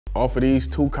Off of these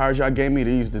 2 cards y'all gave me,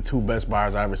 these the 2 best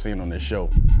bars I ever seen on this show.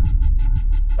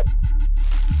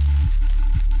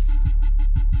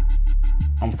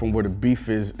 I'm from where the beef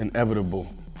is inevitable.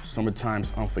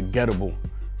 Summertime's unforgettable.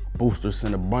 Boosters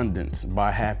in abundance.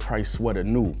 Buy half-price sweater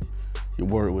new. Your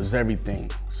word was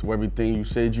everything. So everything you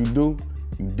said you do,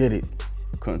 you did it.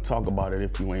 Couldn't talk about it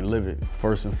if you ain't live it.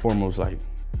 First and foremost, like,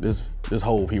 this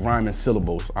Hov, he rhyming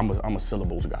syllables. I'm a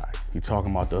syllables guy. He talking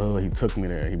about the hood, he took me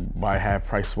there. He buy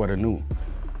half-price sweater new. You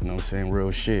know what I'm saying? Real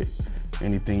shit.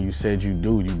 Anything you said you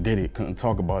do, you did it. Couldn't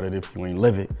talk about it if you ain't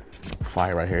live it.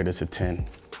 Fire right here, this a 10.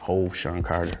 Hov, Sean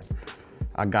Carter.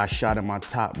 I got shot at my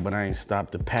top, but I ain't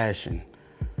stopped the passion.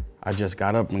 I just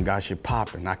got up and got shit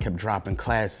popping. I kept dropping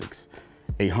classics.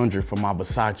 800 for my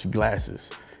Versace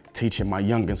glasses. Teaching my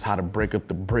youngins how to break up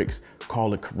the bricks,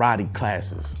 call it karate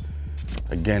classes.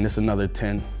 Again, it's another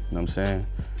 10, you know what I'm saying?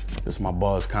 This is my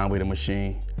buzz, Conway the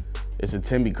Machine. It's a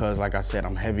 10 because, like I said,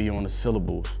 I'm heavy on the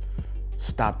syllables.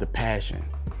 Stop the passion.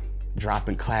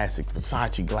 Dropping classics,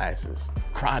 Versace glasses,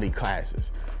 karate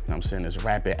classes. You know what I'm saying? It's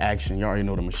rapid action. You already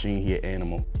know the machine here,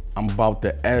 animal. I'm about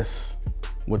the S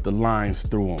with the lines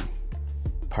through them.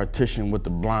 Partition with the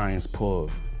blinds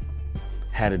pulled.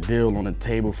 Had a deal on the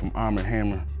table from Arm &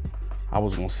 Hammer. I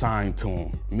was gonna sign to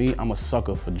him. Me, I'm a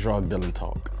sucker for drug dealing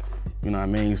talk. You know what I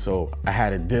mean? So I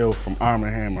had a deal from Arm &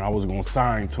 Hammer. I was gonna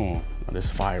sign to him. Now, this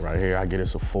fire right here, I get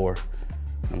this a 4. You know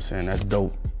what I'm saying? That's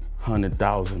dope.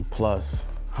 100,000 plus,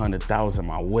 100,000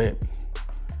 my whip.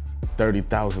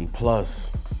 30,000 plus,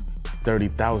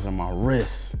 30,000 my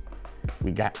wrist.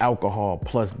 We got alcohol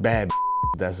plus bad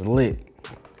that's lit.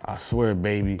 I swear,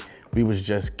 baby, we was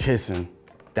just kissing.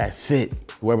 That's it.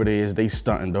 Whoever they is, they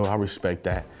stunting though. I respect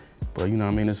that. But you know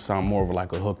what I mean? This sound more of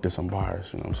like a hook to some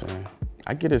bars, you know what I'm saying?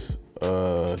 I get this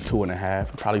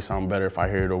 2.5. Probably sound better if I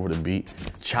hear it over the beat.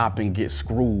 Chop and get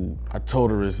screwed. I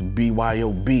told her it's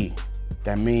BYOB.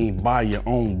 That mean buy your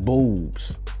own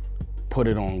boobs. Put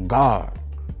it on God.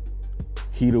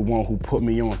 He the one who put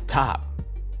me on top.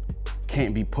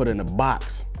 Can't be put in a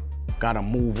box. Gotta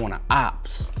move on the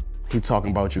ops. He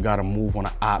talking about you gotta move on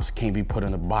the ops, can't be put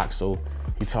in a box. So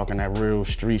he talking that real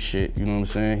street shit, you know what I'm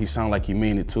saying? He sound like he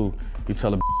mean it too. He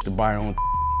tell a to buy her own, you know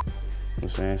what I'm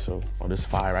saying? So, this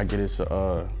fire, I get this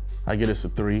a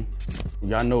 3.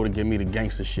 Y'all know to give me the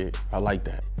gangster shit. I like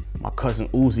that. My cousin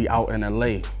Uzi out in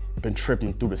LA, been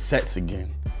tripping through the sets again.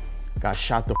 Got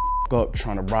shot the up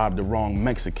trying to rob the wrong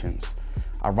Mexicans.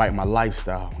 I write my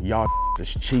lifestyle, y'all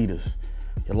is cheaters.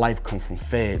 Your life come from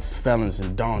feds, felons,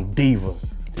 and Don Diva. You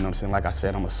know what I'm saying? Like I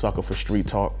said, I'm a sucker for street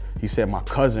talk. He said my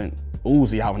cousin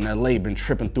Uzi out in LA been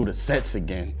tripping through the sets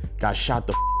again. Got shot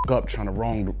the up trying to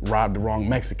rob the wrong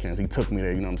Mexicans. He took me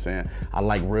there, you know what I'm saying? I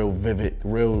like real vivid,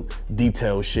 real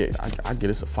detailed shit. I get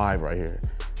this a 5 right here.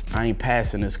 I ain't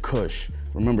passing this kush.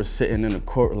 Remember sitting in the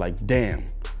court like, damn,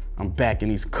 I'm back in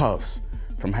these cuffs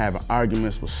from having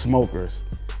arguments with smokers.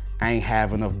 I ain't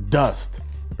have enough dust.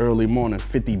 Early morning,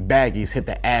 50 baggies hit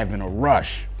the Ave in a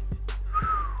rush.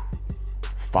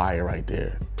 Fire right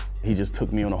there. He just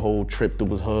took me on a whole trip through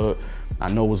his hood.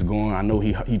 I know what's going on. I know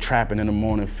he trapping in the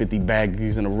morning, 50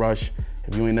 baggies in a rush.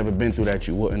 If you ain't never been through that,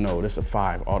 you wouldn't know. This a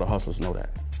 5, all the hustlers know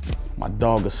that. My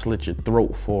dog will slit your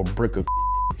throat for a brick of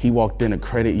He walked in a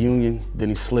credit union, then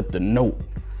he slipped a note.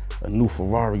 A new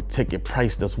Ferrari ticket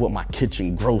price, that's what my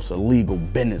kitchen gross, illegal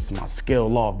business, my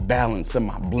scale off balance, and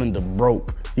my blender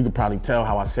broke. You could probably tell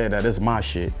how I said that, it's my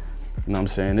shit. You know what I'm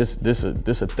saying? This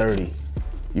a 30.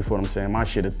 You feel what I'm saying? My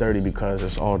shit a 30 because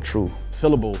it's all true.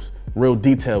 Syllables, real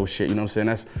detailed shit, you know what I'm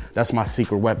saying? That's my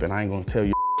secret weapon. I ain't gonna tell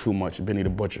you too much, Benny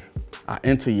the Butcher. I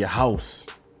enter your house,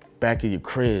 back of your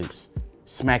cribs,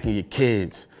 smacking your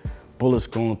kids, bullets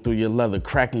going through your leather,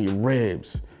 cracking your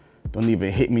ribs. Don't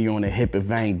even hit me on the hip if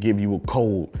I ain't give you a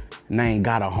code. And I ain't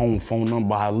got a home phone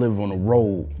number, I live on the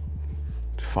road.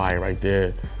 Fire right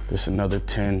there. This another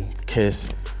 10, Kiss.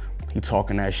 He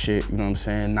talking that shit, you know what I'm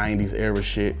saying? 90s era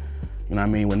shit. You know what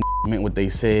I mean? When meant what they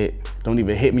said. Don't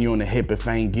even hit me on the hip if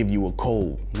I ain't give you a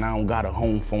code. And I don't got a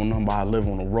home phone number, I live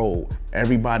on the road.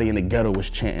 Everybody in the ghetto was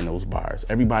chanting those bars.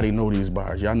 Everybody know these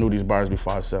bars. Y'all knew these bars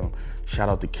before I said them. Shout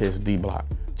out to Kiss, D-Block.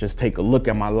 Just take a look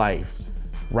at my life.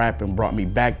 Rapping brought me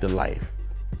back to life.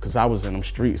 Cause I was in them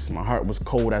streets. My heart was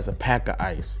cold as a pack of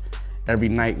ice. Every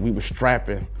night we was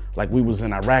strapping like we was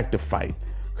in Iraq to fight.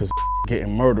 Cause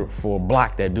getting murdered for a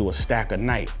block that do a stack a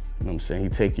night. You know what I'm saying? He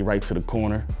take you right to the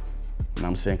corner. You know what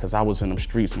I'm saying? Cause I was in them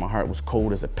streets, my heart was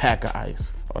cold as a pack of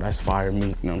ice. Oh, that's fire me, you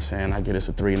know what I'm saying? I get this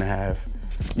a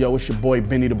 3.5. Yo, it's your boy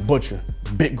Benny the Butcher,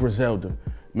 Big Griselda.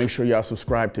 Make sure y'all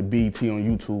subscribe to BET on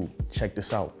YouTube. Check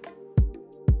this out.